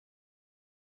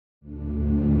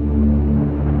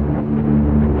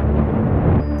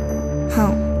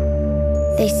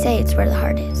it's where the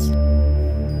heart is.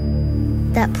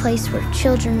 That place where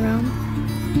children roam,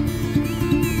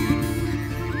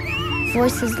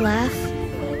 voices laugh,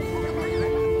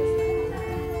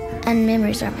 and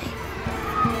memories are made.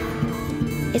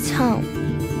 It's home,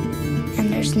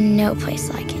 and there's no place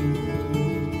like it.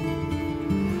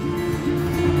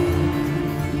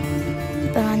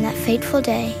 But on that fateful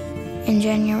day in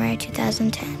January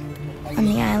 2010, on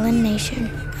the island nation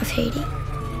of Haiti,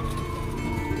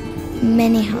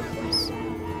 many homes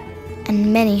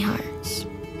and many hearts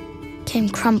came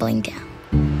crumbling down.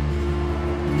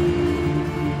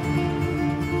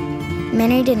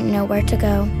 Many didn't know where to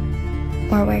go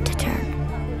or where to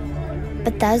turn,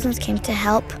 but thousands came to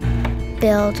help,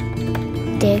 build,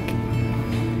 dig,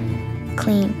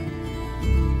 clean,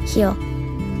 heal,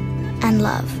 and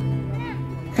love,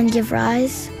 and give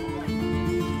rise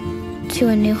to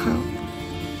a new home.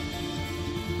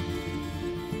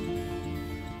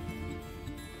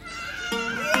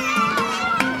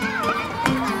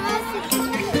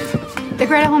 The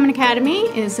Greta Holman Academy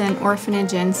is an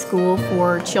orphanage and school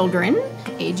for children,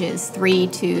 ages 3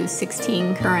 to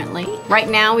 16 currently. Right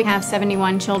now we have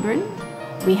 71 children.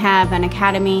 We have an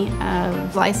academy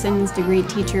of licensed degree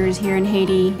teachers here in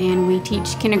Haiti, and we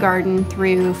teach kindergarten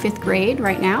through 5th grade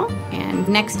right now, and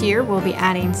next year we'll be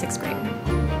adding 6th grade.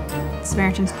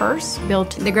 Samaritan's Purse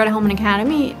built the Greta Holman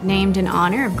Academy named in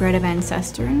honor of Greta Van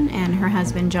Susteren and her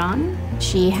husband John.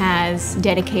 She has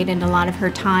dedicated a lot of her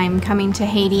time coming to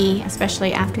Haiti,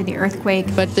 especially after the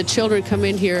earthquake. But the children come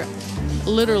in here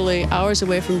literally hours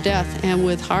away from death, and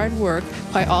with hard work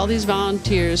by all these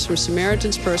volunteers from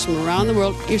Samaritan's Purse from around the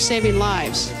world, you're saving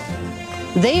lives.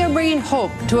 They are bringing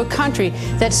hope to a country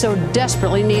that so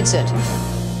desperately needs it.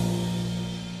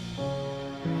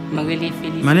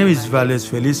 My name is Valles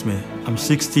Felisme. I'm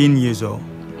 16 years old.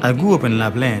 I grew up in La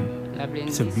Plaine.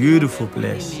 It's a beautiful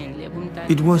place.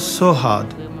 It was so hard.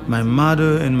 My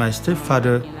mother and my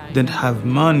stepfather didn't have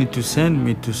money to send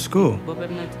me to school.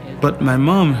 But my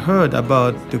mom heard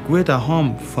about the Greta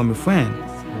home from a friend,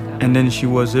 and then she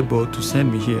was able to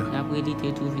send me here.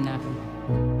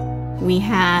 We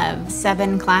have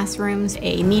 7 classrooms,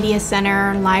 a media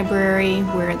center, library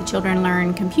where the children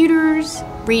learn computers,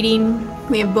 reading.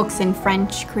 We have books in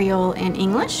French, Creole, and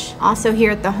English. Also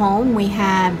here at the home, we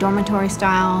have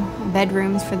dormitory-style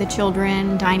bedrooms for the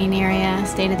children, dining area,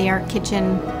 state-of-the-art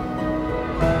kitchen.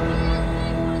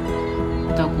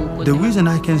 The reason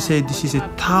I can say this is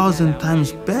 1,000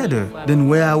 times better than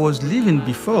where I was living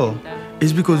before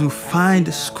is because we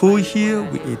find school here,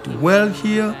 we eat well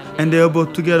here, and they're able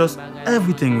to get us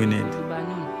everything we need.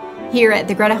 Here at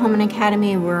the Greta Holman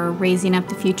Academy, we're raising up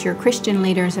the future Christian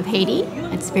leaders of Haiti.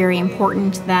 It's very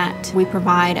important that we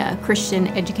provide a Christian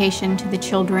education to the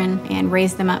children and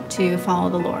raise them up to follow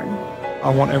the Lord. I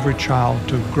want every child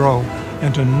to grow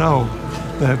and to know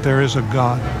that there is a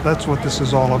God. That's what this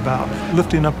is all about,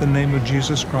 lifting up the name of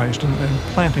Jesus Christ and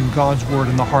planting God's word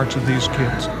in the hearts of these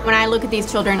kids. When I look at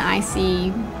these children, I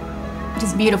see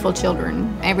just beautiful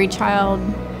children. Every child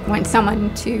wants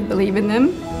someone to believe in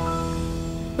them,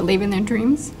 believe in their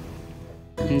dreams.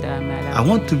 I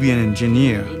want to be an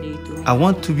engineer. I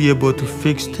want to be able to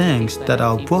fix things that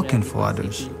are broken for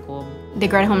others. The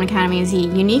Greta Holman Academy is a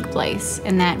unique place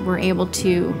in that we're able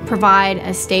to provide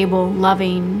a stable,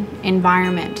 loving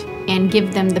environment and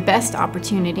give them the best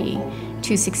opportunity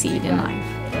to succeed in life.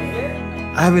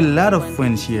 I have a lot of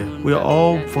friends here. We are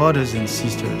all brothers and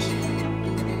sisters.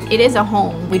 It is a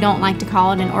home. We don't like to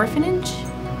call it an orphanage.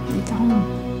 It's a home.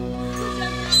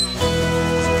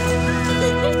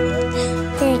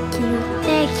 Thank you,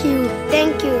 thank you,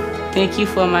 thank you. Thank you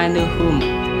for my new home.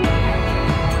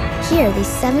 Here, these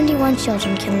 71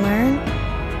 children can learn,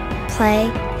 play,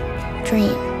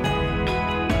 dream,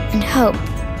 and hope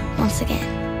once again.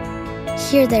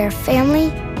 Here, they're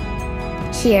family.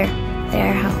 Here,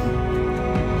 they're home.